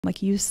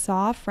Like you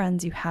saw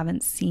friends you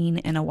haven't seen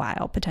in a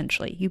while,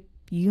 potentially.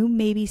 You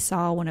maybe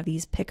saw one of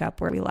these pick up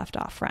where we left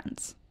off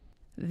friends.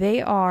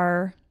 They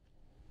are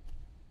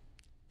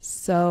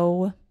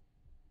so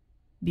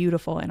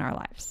beautiful in our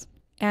lives.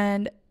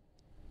 And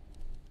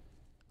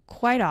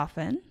quite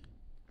often,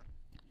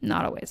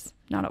 not always,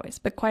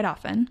 but quite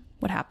often,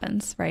 what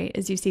happens, right,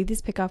 is you see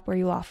these pick up where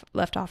you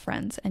left off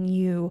friends and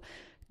you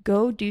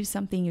go do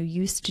something you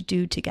used to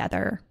do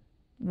together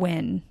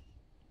when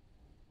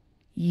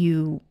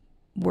you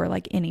were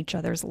like in each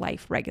other's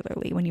life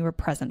regularly, when you were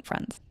present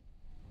friends.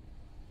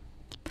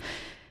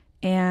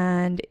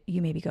 And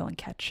you maybe go and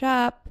catch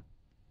up,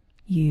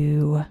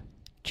 you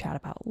chat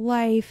about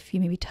life, you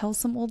maybe tell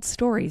some old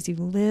stories, you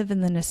live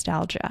in the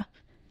nostalgia.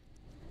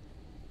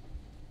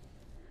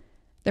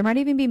 There might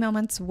even be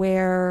moments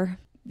where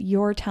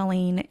you're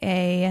telling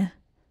a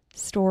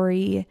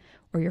story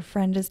or your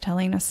friend is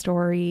telling a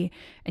story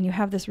and you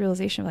have this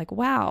realization of like,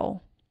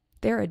 wow,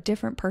 they're a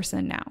different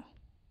person now.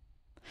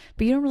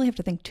 But you don't really have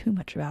to think too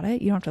much about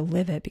it. You don't have to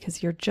live it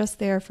because you're just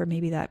there for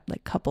maybe that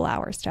like couple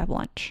hours to have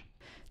lunch.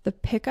 The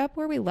pickup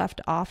where we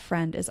left off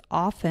friend is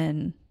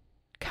often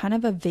kind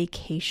of a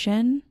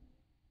vacation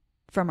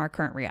from our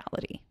current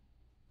reality.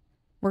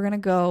 We're going to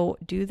go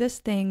do this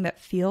thing that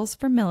feels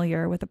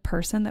familiar with a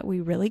person that we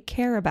really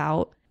care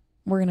about.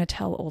 We're going to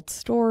tell old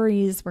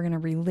stories. We're going to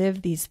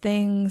relive these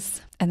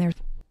things. And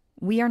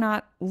we are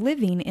not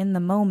living in the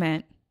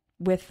moment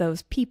with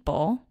those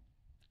people.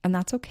 And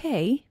that's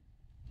okay.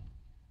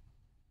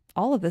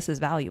 All of this is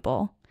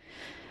valuable.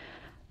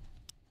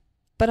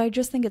 But I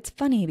just think it's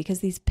funny because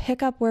these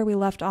pick up where we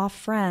left off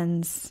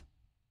friends,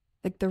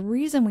 like the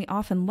reason we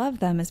often love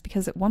them is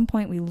because at one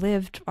point we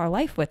lived our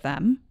life with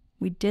them.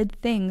 We did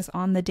things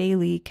on the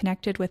daily,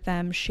 connected with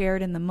them,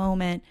 shared in the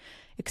moment,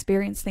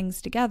 experienced things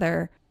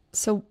together.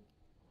 So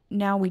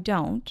now we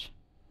don't.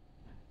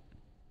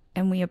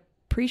 And we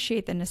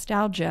appreciate the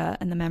nostalgia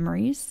and the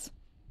memories.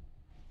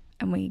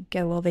 And we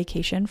get a little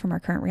vacation from our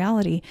current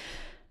reality.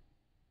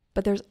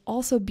 But there's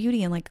also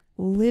beauty in like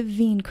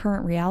living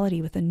current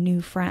reality with a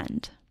new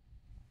friend.